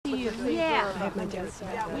Yeah.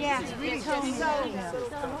 Yeah.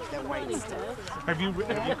 Have you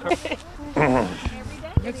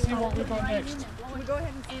Let's see what we've got next.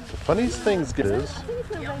 Funniest things is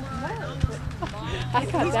I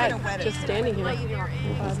got that just standing here.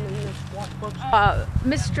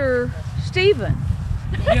 Mr. Stephen,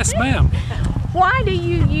 Yes, ma'am. why do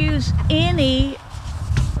you use any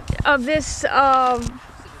of this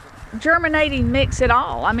germinating mix at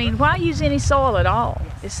all? I mean, why use any soil at all?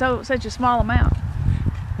 It's such a small amount.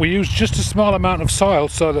 We use just a small amount of soil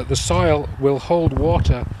so that the soil will hold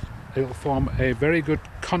water. It will form a very good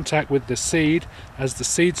contact with the seed. As the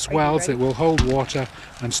seed swells, it will hold water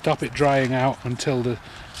and stop it drying out until the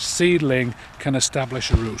seedling can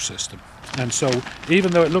establish a root system. And so,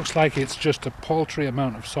 even though it looks like it's just a paltry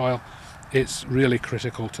amount of soil, it's really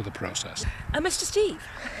critical to the process. Mr. Steve,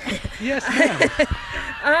 Yes, ma'am.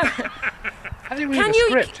 How do you read the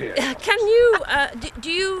script here? can you, do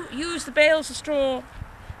you use the bales of straw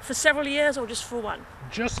for several years or just for one?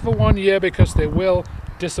 Just for 1 year, because they will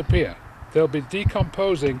disappear. They'll be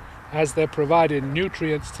decomposing as they're providing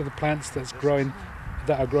nutrients to the plants that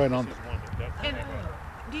are growing on them. And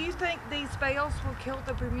do you think these bales will kill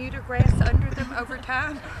the Bermuda grass under them over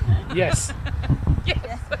time? Yes.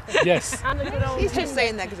 Yes. He's just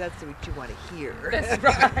saying that because that's what you want to hear. That's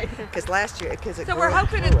right. Because last year, So we're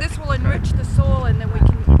hoping that this will enrich the soil, and then we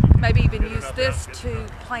can maybe even use this to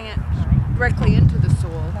plant directly into the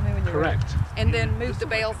soil. Correct. And then move the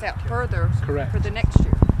bales out further Correct. for the next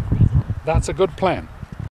year. That's a good plan.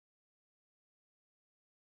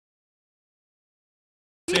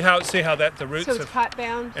 See how that the roots So it's pot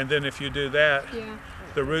bound? and then if you do that, Yeah.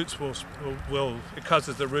 the roots will it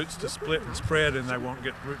causes the roots to split and spread, and they won't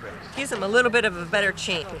get root base. Gives them a little bit of a better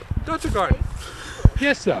chance. Dr. Garden,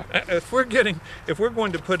 Yes, sir. if we're going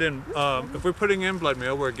to put in, if we're putting in blood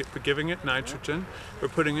meal, we're giving it nitrogen. We're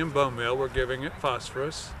putting in bone meal, we're giving it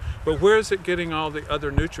phosphorus. But where is it getting all the other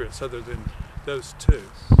nutrients other than those two?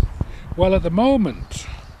 Well, at the moment,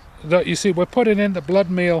 you see, we're putting in the blood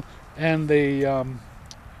meal and the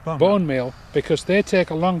bone meal because they take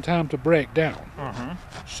a long time to break down.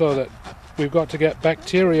 So that we've got to get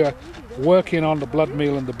bacteria working on the blood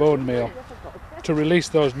meal and the bone meal to release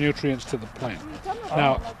those nutrients to the plant.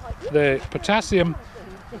 Now, the potassium,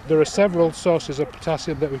 there are several sources of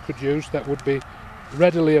potassium that we could use that would be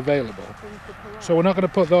readily available. So we're not going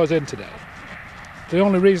to put those in today. The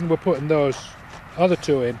only reason we're putting those other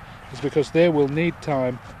two in is because they will need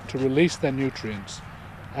time to release their nutrients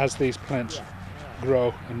as these plants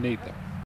grow and need them.